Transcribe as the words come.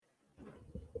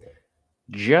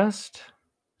Just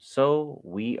so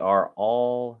we are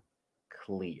all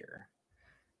clear,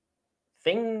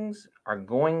 things are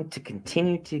going to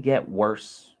continue to get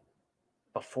worse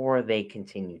before they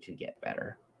continue to get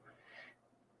better.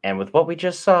 And with what we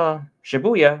just saw,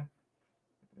 Shibuya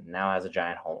now has a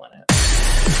giant hole in it.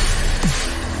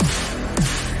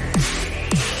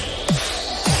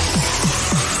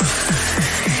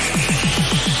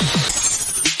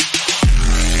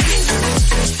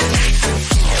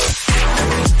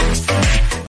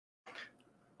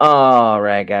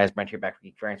 Alright, guys, Brent here back for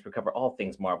Geek Drinks. We cover all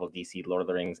things Marvel, DC, Lord of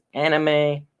the Rings,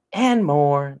 anime, and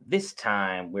more. This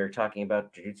time, we're talking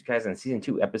about Jujutsu Kaisen Season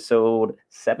 2, Episode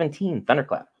 17,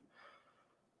 Thunderclap.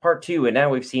 Part 2, and now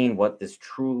we've seen what this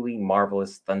truly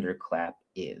marvelous Thunderclap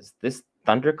is. This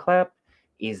Thunderclap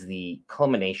is the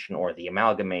culmination or the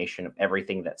amalgamation of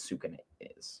everything that Sukuna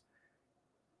is.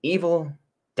 Evil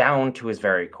down to his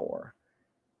very core.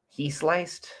 He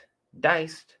sliced,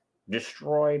 diced,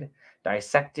 destroyed,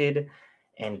 dissected,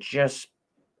 and just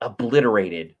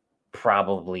obliterated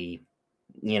probably,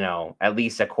 at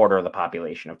least a quarter of the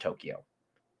population of Tokyo.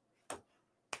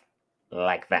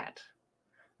 Like that.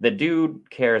 The dude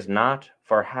cares not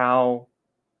for how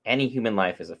any human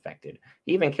life is affected.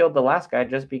 He even killed the last guy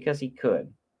just because he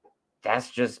could. That's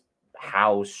just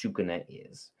how Sukuna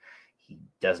is. He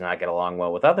does not get along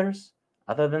well with others,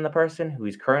 other than the person who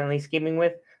he's currently scheming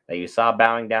with that you saw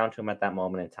bowing down to him at that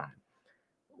moment in time.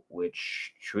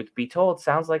 Which, truth be told,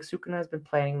 sounds like Sukuna has been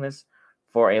planning this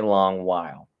for a long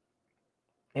while.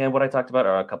 And what I talked about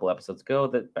a couple episodes ago,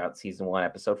 about Season 1,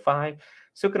 Episode 5,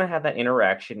 Sukuna had that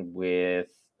interaction with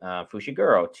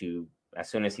Fushiguro as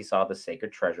soon as he saw the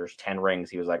sacred treasures, 10 rings,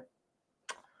 he was like,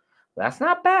 that's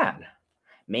not bad.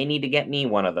 May need to get me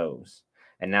one of those.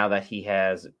 And now that he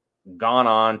has gone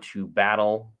on to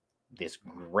battle this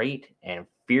great and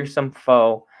fearsome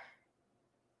foe,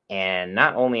 and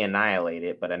not only annihilate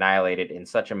it, but annihilate it in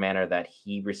such a manner that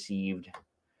he received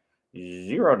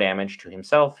 0 damage to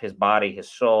himself, his body,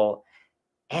 his soul,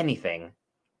 anything.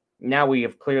 Now we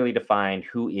have clearly defined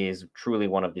who is truly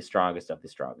one of the strongest of the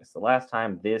strongest. The last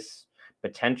time this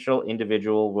potential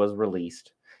individual was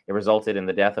released, it resulted in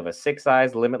the death of a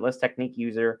 6-eyes limitless technique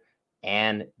user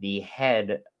and the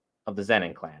head of the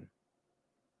Zenin clan.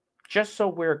 Just so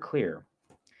we're clear,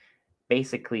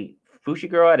 basically,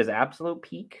 Fushiguro at his absolute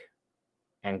peak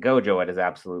and Gojo at his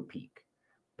absolute peak,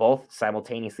 both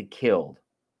simultaneously killed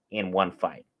in one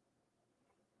fight.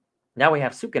 Now we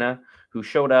have Sukuna, who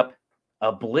showed up,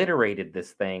 obliterated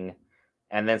this thing,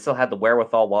 and then still had the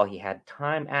wherewithal while he had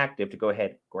time active to go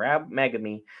ahead, grab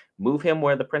Megami, move him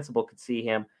where the principal could see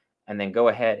him, and then go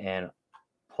ahead and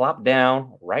plop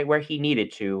down right where he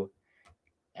needed to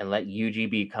and let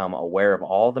Yuji become aware of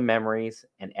all the memories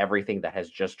and everything that has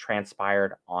just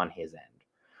transpired on his end.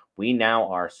 We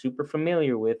now are super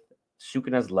familiar with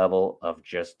Sukuna's level of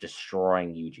just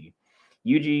destroying Yuji.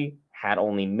 Yuji had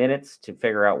only minutes to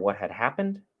figure out what had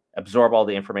happened, absorb all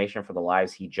the information for the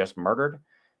lives he just murdered,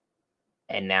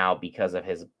 and now because of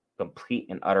his complete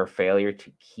and utter failure to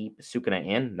keep Sukuna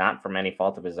in, not from any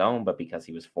fault of his own, but because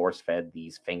he was force-fed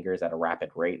these fingers at a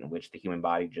rapid rate in which the human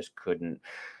body just couldn't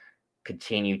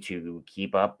continue to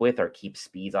keep up with or keep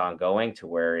speeds on going to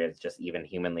where it's just even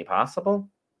humanly possible.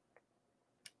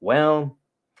 Well,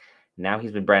 now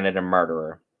he's been branded a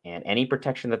murderer, and any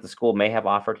protection that the school may have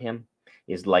offered him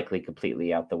is likely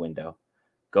completely out the window.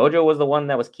 Gojo was the one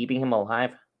that was keeping him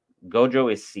alive.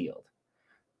 Gojo is sealed.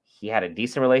 He had a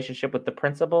decent relationship with the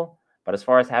principal, but as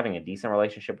far as having a decent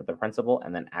relationship with the principal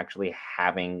and then actually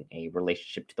having a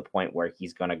relationship to the point where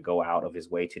he's going to go out of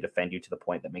his way to defend you to the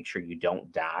point that makes sure you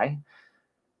don't die,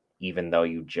 even though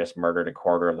you just murdered a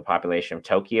quarter of the population of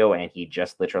Tokyo and he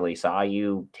just literally saw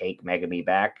you take Megami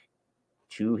back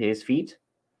to his feet.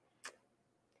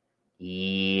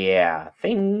 Yeah,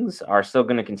 things are still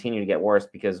going to continue to get worse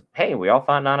because, hey, we all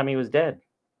thought Nanami was dead.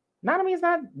 Nanami is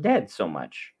not dead so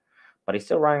much, but he's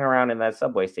still running around in that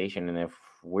subway station. And if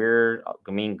we're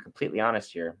being completely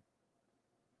honest here,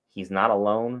 he's not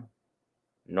alone,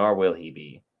 nor will he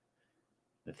be.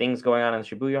 The things going on in the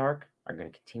Shibuya arc are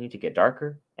going to continue to get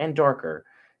darker and darker.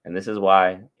 And this is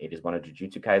why it is one of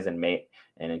Jujutsu Kaisen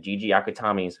and Gigi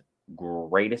Akutami's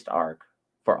greatest arc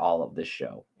for all of this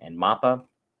show. And Mappa,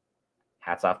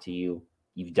 hats off to you.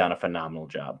 You've done a phenomenal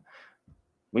job.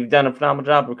 We've done a phenomenal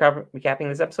job recapping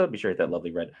this episode. Be sure to hit that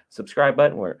lovely red subscribe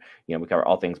button where we cover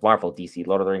all things Marvel, DC,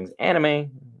 Lord of the Rings,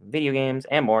 anime, video games,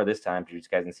 and more. This time, Jujutsu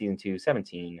Kaisen Season 2,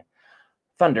 17,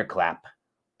 Thunderclap,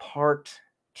 Part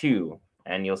 2.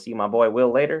 And you'll see my boy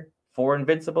Will later for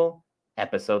Invincible,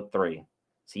 Episode 3.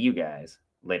 See you guys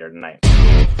later tonight.